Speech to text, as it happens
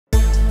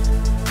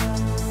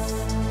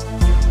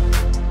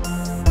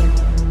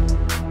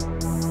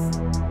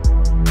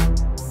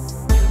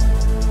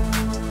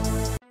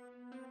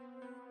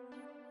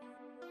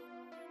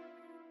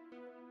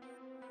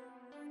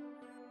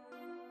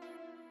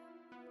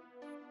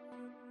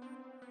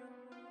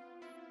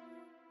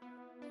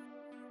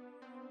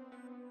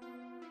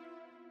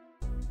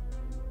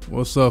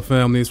What's up,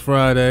 family? It's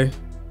Friday.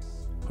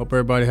 Hope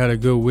everybody had a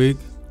good week.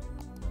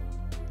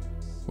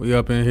 We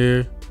up in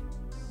here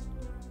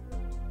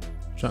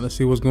trying to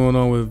see what's going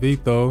on with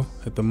Vtho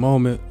at the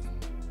moment.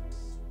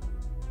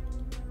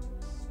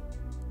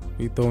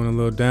 Vtho in a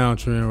little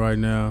downtrend right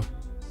now.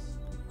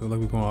 Looks like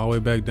we're going all the way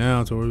back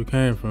down to where we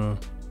came from.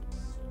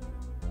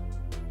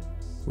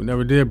 We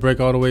never did break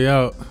all the way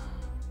out.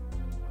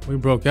 We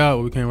broke out,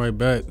 but we came right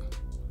back.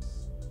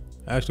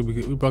 Actually,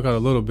 we broke out a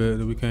little bit,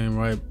 then we came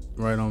right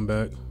on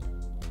back.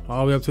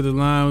 All the way up to the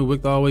line, we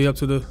wicked all the way up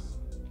to the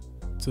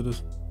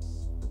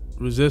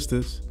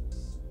resistance.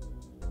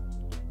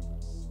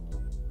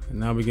 And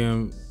now we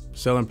getting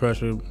selling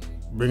pressure,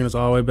 bringing us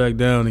all the way back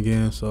down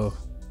again. So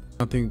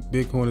I think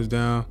Bitcoin is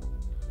down.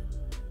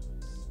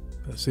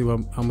 Let's see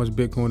how much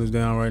Bitcoin is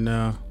down right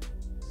now.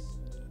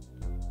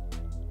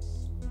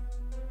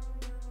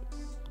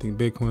 I think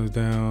Bitcoin is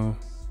down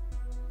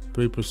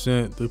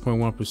 3%,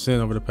 3.1%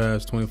 over the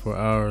past 24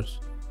 hours.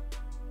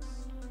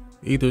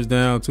 Ether's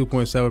down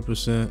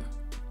 2.7%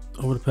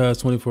 over the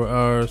past 24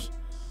 hours.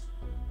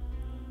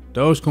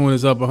 Dogecoin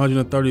is up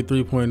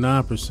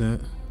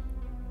 133.9%.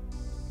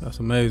 That's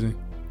amazing.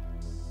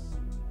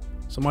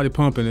 Somebody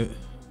pumping it.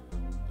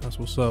 That's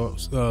what's up.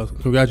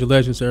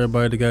 Congratulations to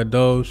everybody that got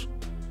Doge.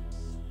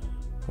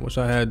 I wish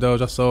I had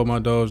Doge. I sold my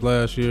Doge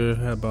last year. I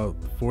had about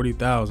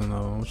 40,000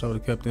 of them. I wish I would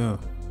have kept them.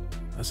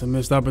 That's a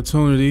missed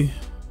opportunity.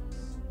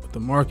 But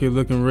the market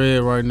looking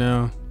red right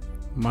now,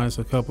 minus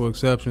a couple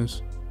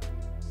exceptions.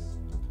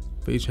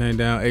 Vechain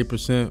down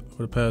 8%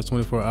 for the past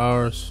 24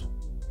 hours.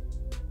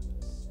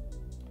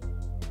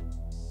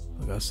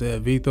 Like I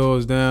said, Vtho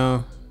is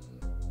down.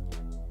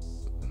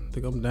 I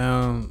think I'm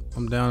down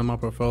in my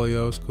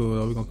portfolio. It's cool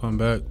though. We're gonna come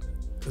back.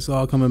 It's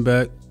all coming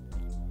back.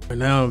 Right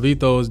now,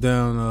 Vtho is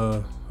down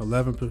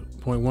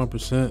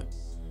 11.1%.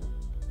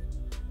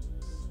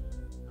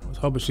 I was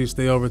hoping she'd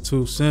stay over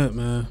 2 cents,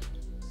 man.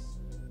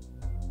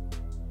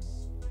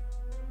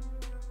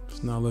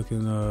 It's not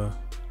looking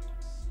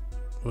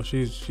well,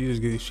 she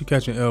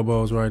catching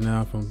elbows right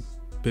now from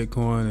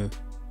Bitcoin and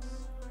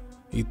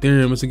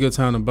Ethereum. It's a good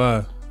time to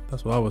buy.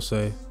 That's what I would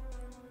say.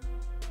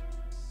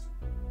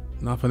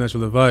 Not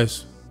financial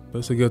advice, but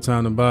it's a good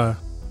time to buy.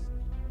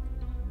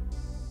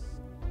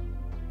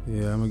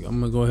 Yeah, I'm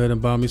gonna go ahead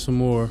and buy me some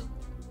more.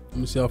 Let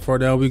me see how far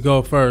down we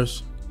go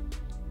first.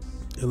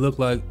 It looked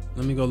like,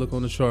 let me go look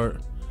on the chart.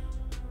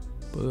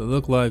 But it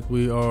looked like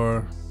we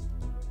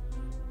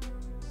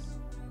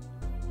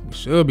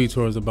should be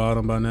towards the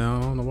bottom by now.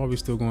 I don't know why we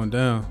still going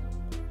down.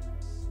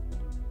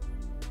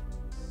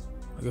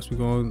 I guess we're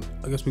gonna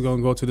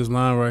go to this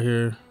line right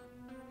here.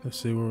 Let's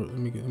see where. Let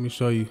me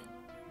show you.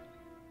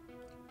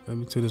 Let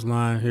me to this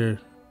line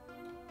here.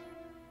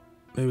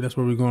 Maybe that's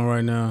where we're going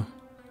right now.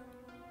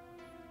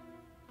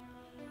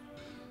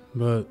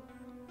 But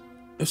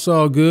it's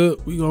all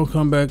good. We gonna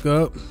come back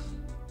up.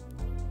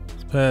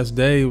 This past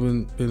day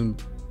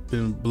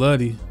been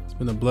bloody. It's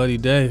been a bloody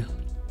day.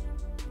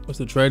 What's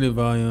the trading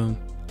volume?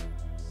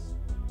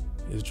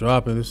 It's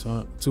dropping. It's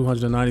on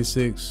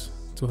 296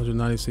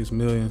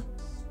 million.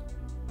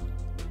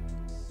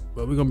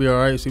 But we're gonna be all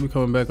right. See, we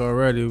coming back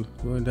already.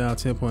 We went down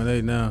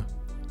 10.8 now.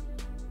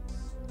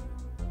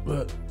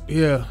 But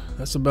yeah,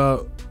 that's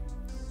about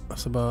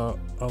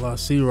all I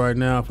see right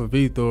now for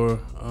Vtho.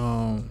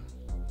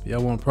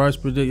 Y'all want price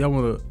predict? Y'all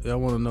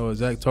wanna know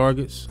exact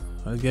targets?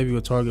 I gave you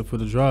a target for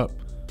the drop.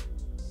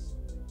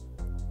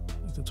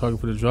 The target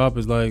for the drop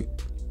is like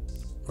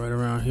right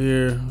around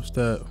here. What's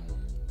that?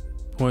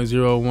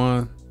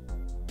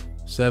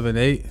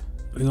 0.0178.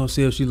 We're gonna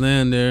see if she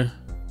land there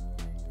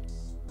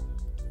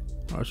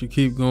or she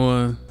keep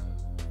going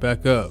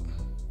back up.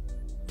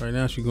 Right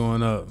now she's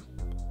going up.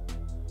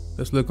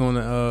 Let's look on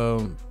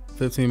the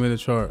 15-minute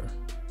chart.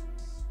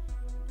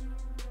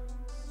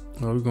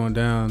 Oh, we're going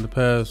down. The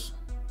past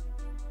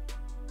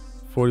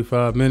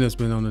 45 minutes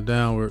been on the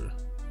downward.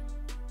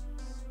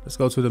 Let's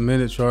go to the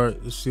minute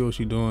chart. Let's see what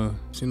she's doing.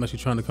 Seems like she's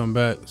trying to come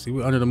back. See,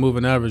 we're under the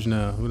moving average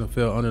now. We done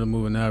fell under the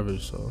moving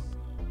average, so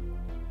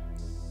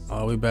all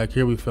the way back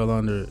here we fell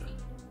under it.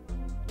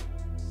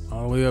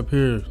 All the way up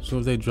here, as soon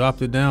as they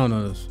dropped it down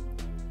on us.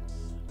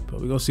 But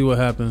we're gonna see what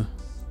happened.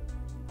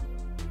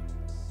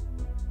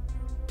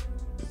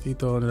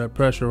 Vtho under that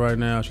pressure right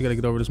now. She gotta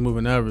get over this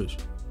moving average.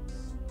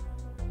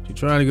 She's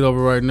trying to get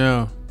over right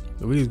now.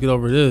 But we need to get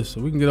over this.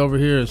 So we can get over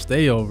here and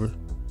stay over.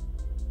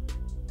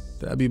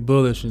 That'd be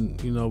bullish,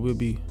 and we'll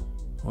be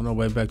on our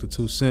way back to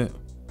 2 cents.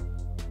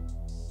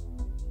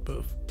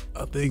 But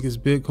I think it's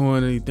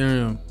Bitcoin and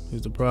Ethereum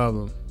is the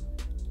problem.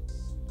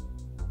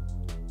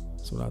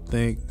 That's what I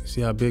think. See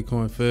how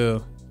Bitcoin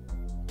fell.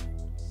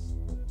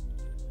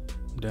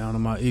 I'm down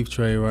on my ETH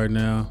trade right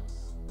now.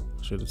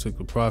 Should have took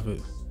the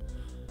profit.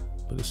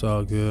 But it's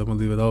all good. I'm gonna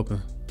leave it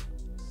open.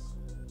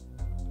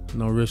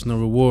 No risk, no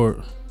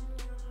reward.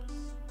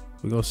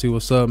 We're gonna see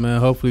what's up, man.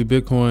 Hopefully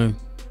Bitcoin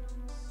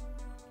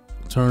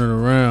turn it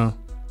around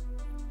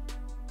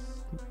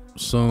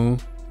soon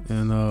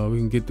and we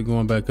can get to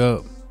going back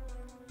up.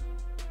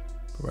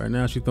 But right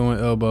now she's throwing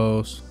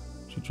elbows.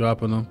 She's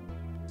dropping them.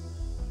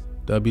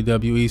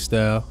 WWE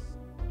style.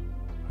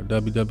 or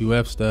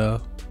WWF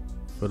style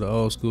for the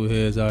old school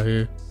heads out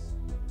here.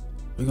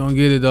 We're gonna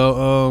get it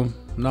though.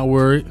 Not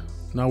worried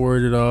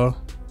at all.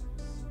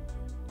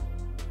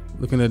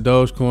 Looking at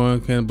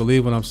Dogecoin, can't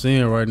believe what I'm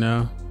seeing right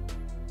now.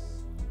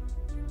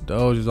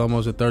 Doge is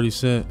almost at 30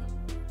 cents.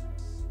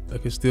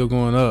 Like, it's still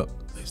going up.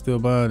 They still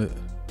buying it.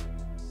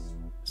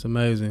 It's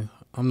amazing.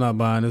 I'm not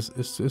buying this.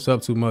 It's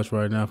up too much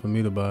right now for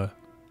me to buy.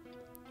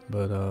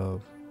 But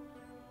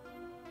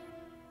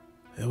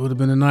it would have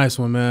been a nice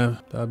one, man.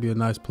 That'd be a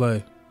nice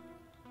play.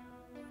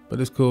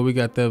 But it's cool. We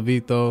got that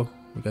Vtho.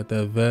 We got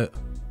that Vet.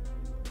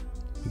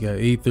 We got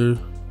Ether.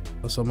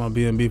 I saw my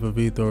BNB for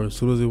Vtho as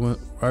soon as it went,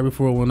 right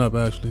before it went up,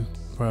 actually.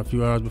 Probably a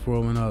few hours before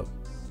it went up.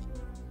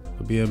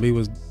 The BNB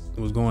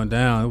was going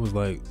down. It was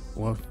like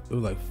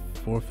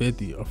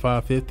 450 or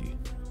 550.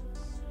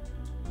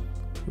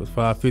 It was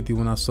 550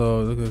 when I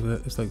saw it. Look at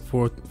that. It's like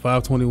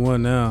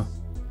 521 now.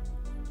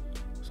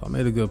 So I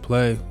made a good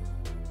play.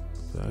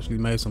 I actually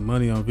made some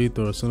money on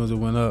Vtho as soon as it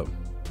went up.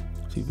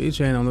 See,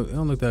 Vechain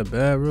don't look that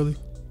bad, really.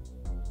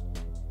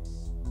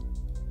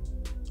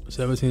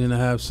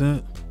 17.5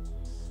 cents.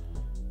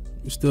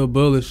 You're still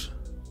bullish.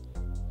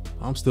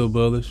 I'm still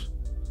bullish.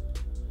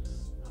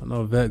 I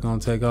know Vet gonna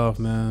take off,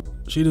 man.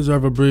 She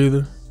deserve a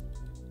breather.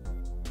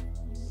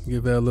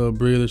 Give that a little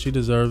breather. She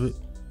deserve it.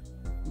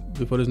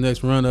 Before this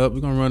next run up, we're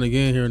gonna run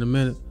again here in a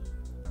minute.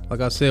 Like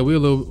I said, we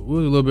were a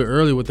little bit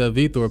early with that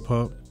Vtho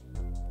pump.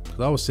 Cause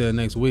I was saying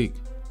next week.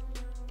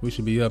 We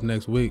should be up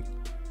next week.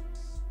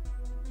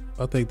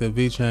 I think that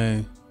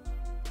Vechain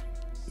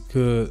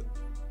could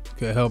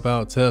help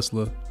out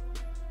Tesla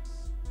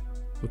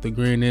with the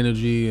green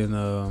energy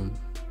and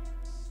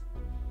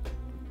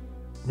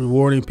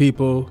rewarding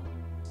people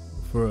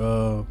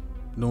for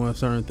doing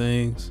certain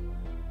things.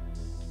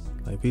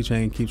 Like,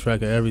 Vechain keep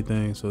track of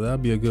everything, so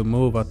that'd be a good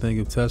move. I think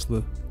if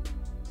Tesla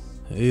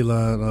and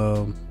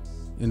Elon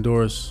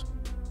endorse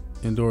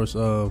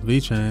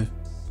Vechain,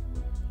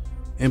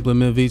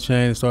 implement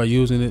Vechain and start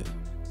using it,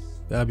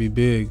 that'd be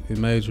big and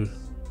major.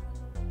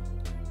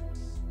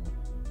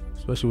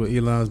 Especially with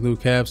Elon's new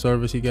cab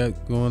service he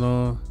got going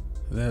on.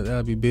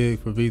 That'd be big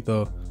for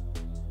Vtho.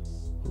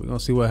 We're gonna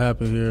see what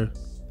happens here.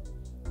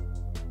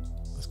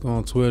 Let's go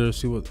on Twitter,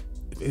 see what,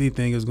 if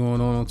anything is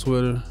going on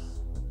Twitter.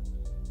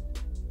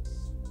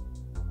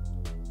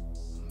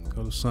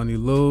 Go to Sunny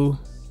Lou.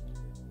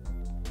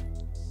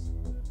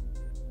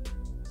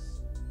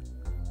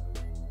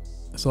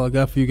 That's all I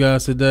got for you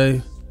guys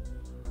today.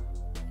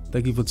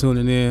 Thank you for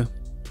tuning in.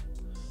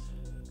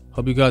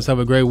 Hope you guys have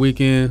a great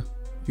weekend.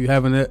 If you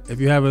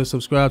haven't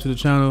subscribed to the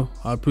channel,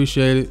 I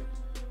appreciate it.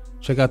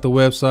 Check out the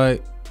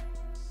website,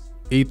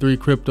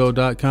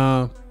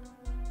 e3crypto.com.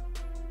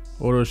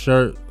 Order a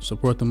shirt,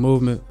 support the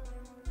movement,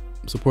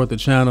 support the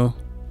channel.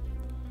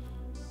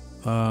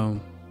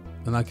 And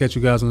I'll catch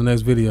you guys in the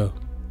next video.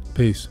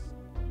 Peace.